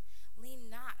 acknowledge him.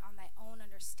 Lean not on thy own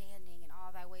understanding. In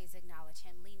all thy ways, acknowledge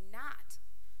him. Lean not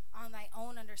on thy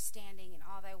own understanding. In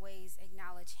all thy ways,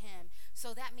 acknowledge him.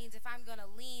 So that means if I'm going to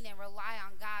lean and rely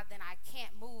on God, then I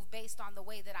can't move based on the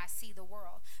way that I see the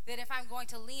world. That if I'm going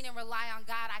to lean and rely on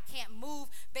God, I can't move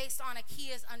based on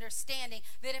Akia's understanding.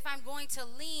 That if I'm going to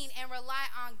lean and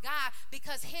rely on God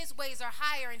because his ways are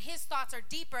higher and his thoughts are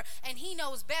deeper and he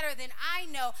knows better than I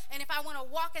know, and if I want to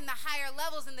walk in the higher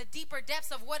levels and the deeper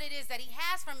depths of what it is that he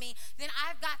has for me, then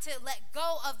I've got to let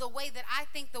go of the way that I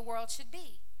think the world should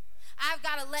be. I've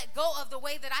got to let go of the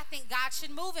way that I think God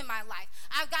should move in my life.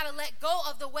 I've got to let go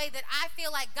of the way that I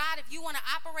feel like, God, if you want to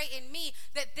operate in me,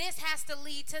 that this has to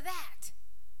lead to that.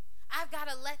 I've got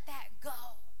to let that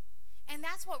go. And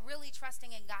that's what really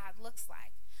trusting in God looks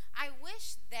like. I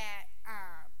wish that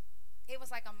it was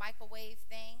like a microwave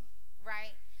thing,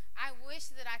 right? I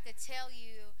wish that I could tell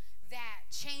you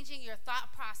that changing your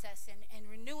thought process and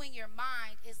renewing your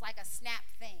mind is like a snap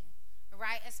thing.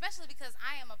 Right? Especially because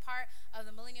I am a part of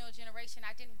the millennial generation.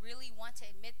 I didn't really want to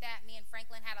admit that. Me and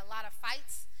Franklin had a lot of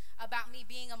fights about me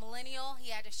being a millennial. He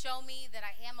had to show me that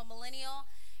I am a millennial.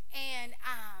 And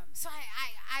so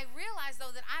I realized,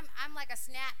 though, that I'm like a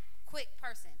snap, quick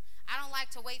person. I don't like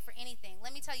to wait for anything.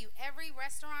 Let me tell you, every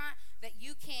restaurant that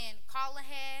you can call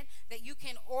ahead, that you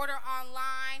can order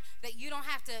online, that you don't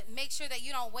have to make sure that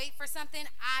you don't wait for something,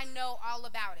 I know all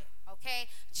about it.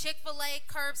 Okay, Chick-fil-A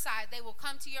curbside, they will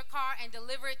come to your car and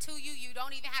deliver it to you. You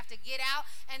don't even have to get out,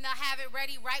 and they'll have it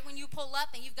ready right when you pull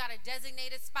up, and you've got a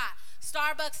designated spot.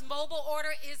 Starbucks mobile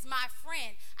order is my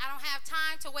friend. I don't have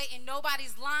time to wait in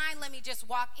nobody's line. Let me just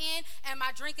walk in, and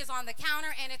my drink is on the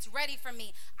counter, and it's ready for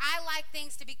me. I like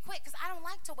things to be quick because I don't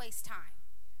like to waste time.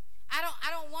 I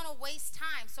don't want to waste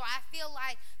time, so I feel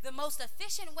like the most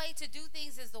efficient way to do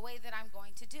things is the way that I'm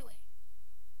going to do it.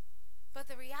 But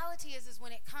the reality is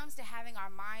when it comes to having our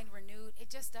mind renewed, it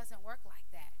just doesn't work like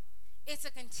that. It's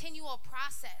a continual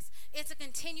process. It's a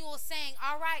continual saying,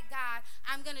 all right, God,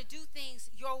 I'm going to do things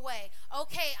your way.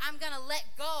 Okay, I'm going to let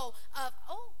go of,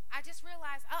 I just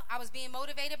realized, I was being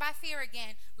motivated by fear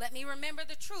again. Let me remember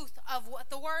the truth of what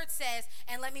the word says,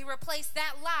 and let me replace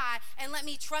that lie, and let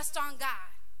me trust on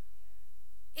God.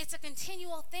 It's a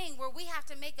continual thing where we have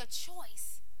to make a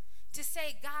choice to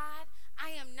say, God, I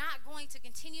am not going to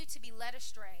continue to be led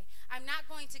astray. I'm not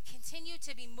going to continue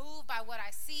to be moved by what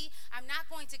I see. I'm not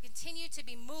going to continue to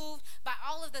be moved by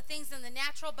all of the things in the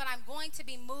natural, but I'm going to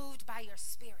be moved by your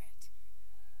spirit.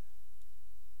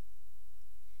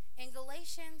 In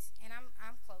Galatians, and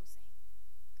I'm closing,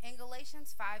 in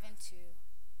Galatians 5:2,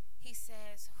 he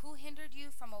says, who hindered you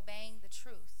from obeying the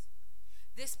truth?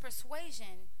 This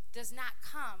persuasion does not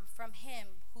come from him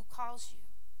who calls you.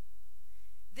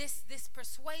 This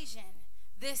persuasion,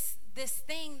 this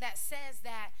thing that says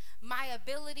that my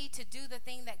ability to do the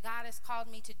thing that God has called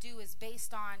me to do is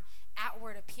based on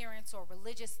outward appearance or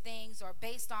religious things or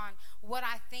based on what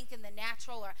I think in the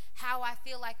natural or how I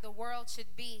feel like the world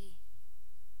should be,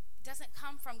 it doesn't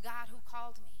come from God who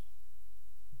called me.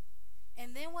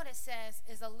 And then what it says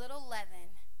is a little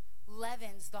leaven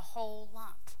leavens the whole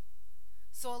lump.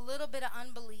 So a little bit of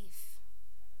unbelief,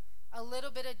 a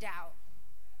little bit of doubt,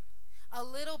 a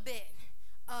little bit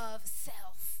of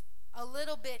self, a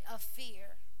little bit of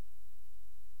fear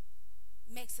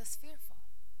makes us fearful,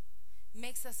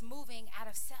 makes us moving out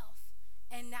of self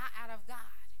and not out of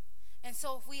God. And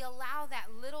so if we allow that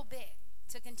little bit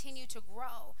to continue to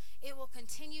grow, it will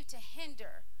continue to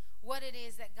hinder what it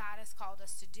is that God has called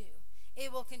us to do.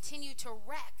 It will continue to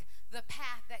wreck the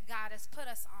path that God has put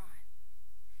us on.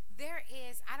 There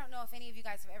is, I don't know if any of you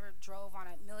guys have ever drove on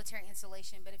a military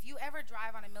installation, but if you ever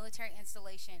drive on a military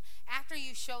installation, after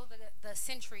you show the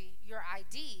sentry your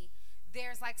ID,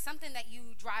 there's like something that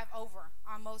you drive over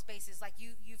on most bases. Like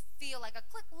you feel like a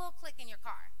little click in your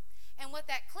car. And what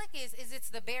that click is it's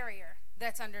the barrier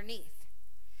that's underneath.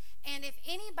 And if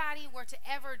anybody were to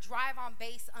ever drive on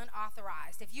base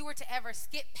unauthorized, if you were to ever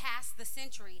skip past the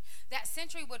sentry, that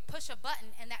sentry would push a button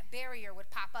and that barrier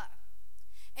would pop up.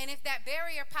 And if that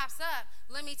barrier pops up,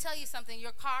 let me tell you something,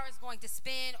 your car is going to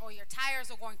spin, or your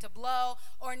tires are going to blow,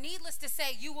 or needless to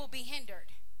say, you will be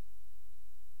hindered.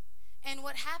 And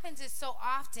what happens is so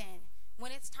often,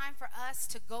 when it's time for us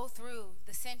to go through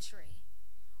the sentry,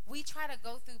 we try to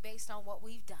go through based on what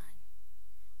we've done.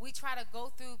 We try to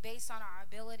go through based on our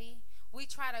ability. We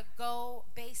try to go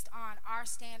based on our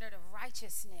standard of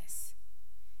righteousness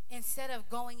instead of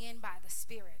going in by the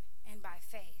Spirit and by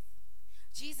faith.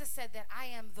 Jesus said that I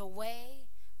am the way,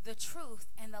 the truth,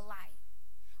 and the light,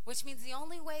 which means the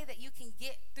only way that you can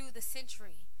get through the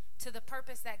century to the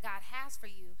purpose that God has for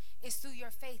you is through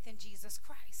your faith in Jesus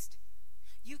Christ.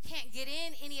 You can't get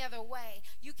in any other way.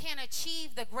 You can't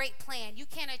achieve the great plan. You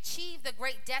can't achieve the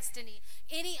great destiny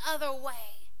any other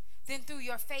way than through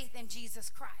your faith in Jesus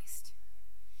Christ.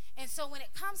 And so when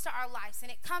it comes to our lives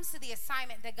and it comes to the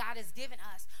assignment that God has given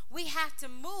us, we have to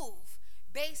move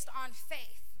based on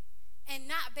faith and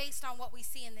not based on what we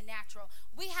see in the natural.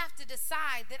 We have to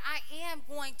decide that I am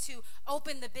going to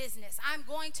open the business. I'm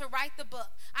going to write the book.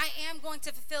 I am going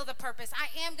to fulfill the purpose. I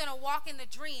am going to walk in the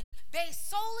dream based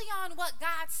solely on what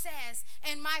God says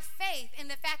and my faith in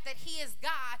the fact that he is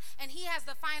God and he has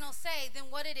the final say than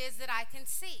what it is that I can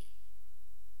see.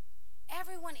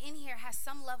 Everyone in here has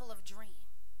some level of dream,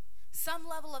 some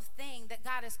level of thing that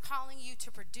God is calling you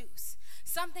to produce,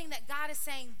 something that God is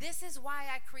saying, this is why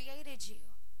I created you.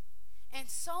 And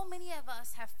so many of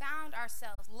us have found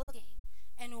ourselves looking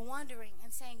and wondering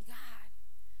and saying, God,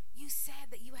 you said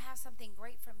that you have something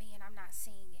great for me and I'm not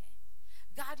seeing it.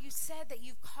 God, you said that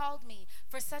you've called me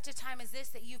for such a time as this,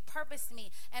 that you've purposed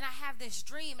me, and I have this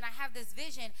dream and I have this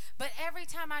vision, but every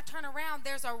time I turn around,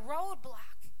 there's a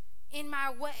roadblock in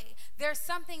my way. There's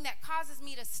something that causes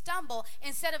me to stumble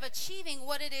instead of achieving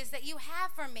what it is that you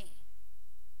have for me.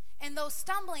 And those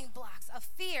stumbling blocks of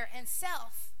fear and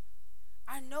self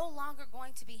are no longer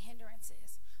going to be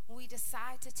hindrances when we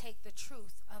decide to take the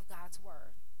truth of God's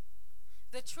word.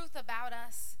 The truth about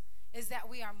us is that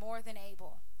we are more than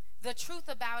able. The truth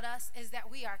about us is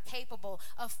that we are capable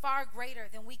of far greater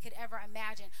than we could ever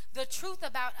imagine. The truth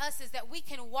about us is that we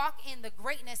can walk in the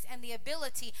greatness and the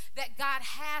ability that God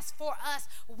has for us.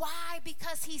 Why?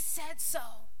 Because he said so.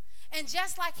 And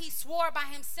just like he swore by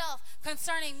himself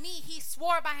concerning me, he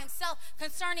swore by himself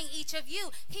concerning each of you.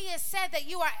 He has said that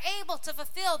you are able to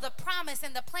fulfill the promise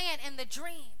and the plan and the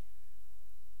dream.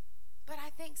 But I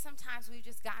think sometimes we've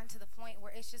just gotten to the point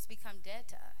where it's just become dead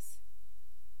to us,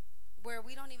 where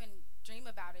we don't even dream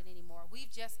about it anymore.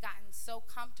 We've just gotten so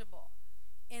comfortable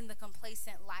in the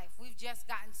complacent life. We've just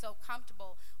gotten so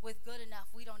comfortable with good enough,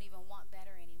 we don't even want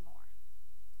better anymore.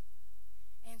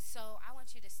 And so I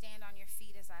want you to stand on your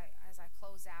feet as I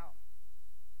close out.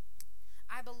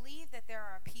 I believe that there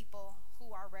are people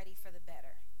who are ready for the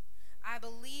better. I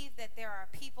believe that there are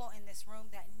people in this room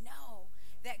that know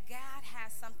that God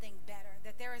has something better,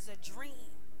 that there is a dream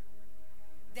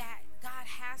that God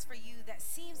has for you that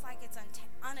seems like it's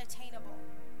unattainable.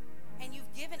 And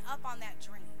you've given up on that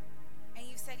dream. And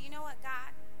you said, you know what,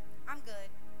 God, I'm good.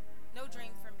 No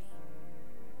dream for me.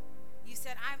 You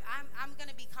said, I'm going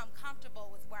to become comfortable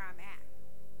with where I'm at.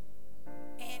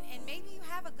 And maybe you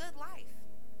have a good life.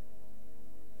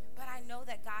 But I know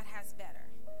that God has better.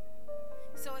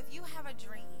 So if you have a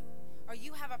dream or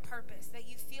you have a purpose that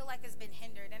you feel like has been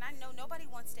hindered, and I know nobody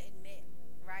wants to admit,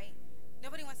 right?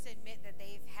 Nobody wants to admit that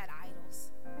they've had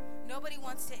idols. Nobody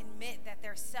wants to admit that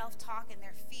their self-talk and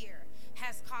their fear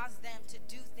has caused them to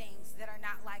do things that are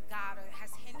not like God or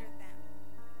has hindered them.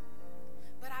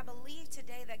 But I believe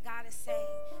today that God is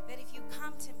saying that if you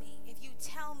come to me, if you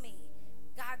tell me,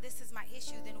 God, this is my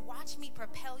issue, then watch me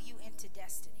propel you into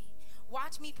destiny.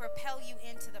 Watch me propel you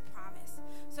into the promise.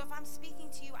 So if I'm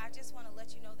speaking to you, I just want to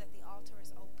let you know that the altar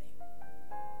is open.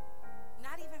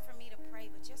 Not even for me to pray,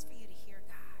 but just for you to hear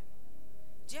God.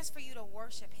 Just for you to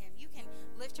worship him. You can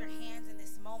lift your hands in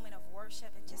this moment of worship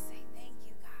and just say, thank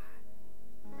you, God.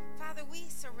 Father, we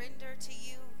surrender to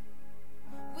you.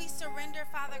 We surrender,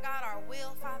 Father God, our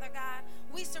will, Father God.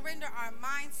 We surrender our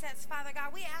mindsets, Father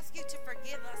God. We ask you to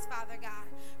forgive us, Father God.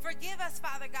 Forgive us,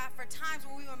 Father God, for times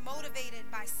where we were motivated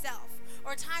by self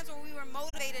or times where we were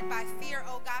motivated by fear,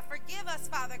 oh God. Forgive us,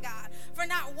 Father God, for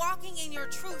not walking in your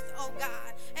truth, oh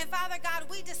God. And Father God,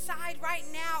 we decide right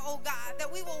now, oh God,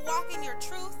 that we will walk in your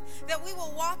truth, that we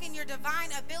will walk in your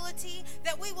divine ability,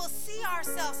 that we will see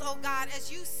ourselves, oh God,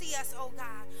 as you see us, oh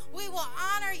God. We will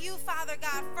honor you, Father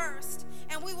God, first,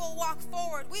 and we will walk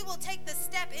forward. We will take the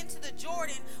step into the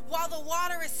Jordan while the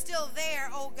water is still there,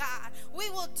 oh God. We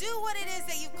will do what it is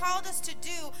that you've called us to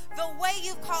do the way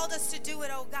you've called us to do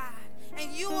it, oh God.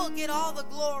 And you will get all the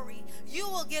glory. You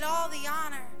will get all the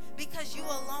honor because you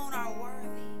alone are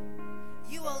worthy.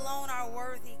 You alone are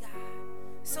worthy, God.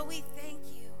 So we thank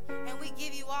you and we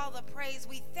give you all the praise.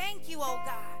 We thank you, oh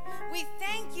God. We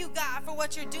thank you, God, for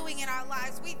what you're doing in our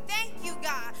lives. We thank you,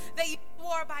 God, that you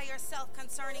swore by yourself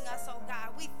concerning us, oh God.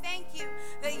 We thank you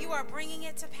that you are bringing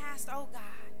it to pass, oh God.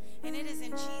 And it is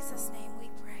in Jesus' name we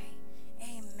pray.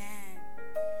 Amen.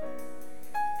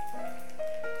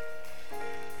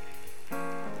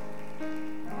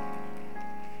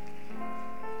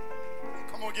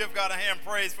 Come on, give God a hand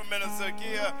praise for Minister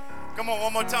Akia. Come on,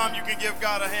 one more time, you can give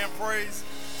God a hand praise.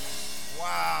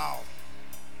 Wow.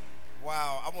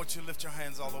 Wow. I want you to lift your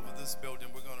hands all over this building.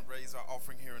 We're going to raise our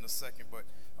offering here in a second, but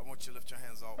I want you to lift your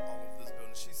hands all over this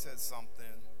building. She said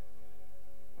something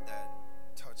that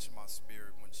touched my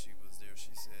spirit when she was there.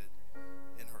 She said,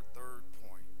 in her third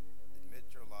point,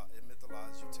 admit the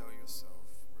lies you tell yourself.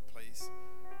 Replace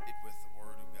it with the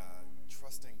word of God.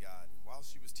 Trust in God. And while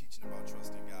she was teaching about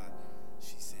trusting God,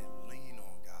 she said, lean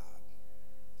on God.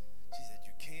 She said,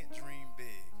 you can't dream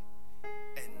big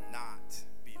and not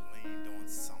be leaned on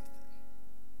something.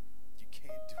 You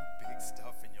can't do big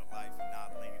stuff in your life and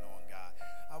not lean on God.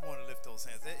 I want to lift those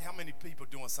hands. How many people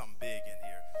doing something big in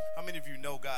here? How many of you know God?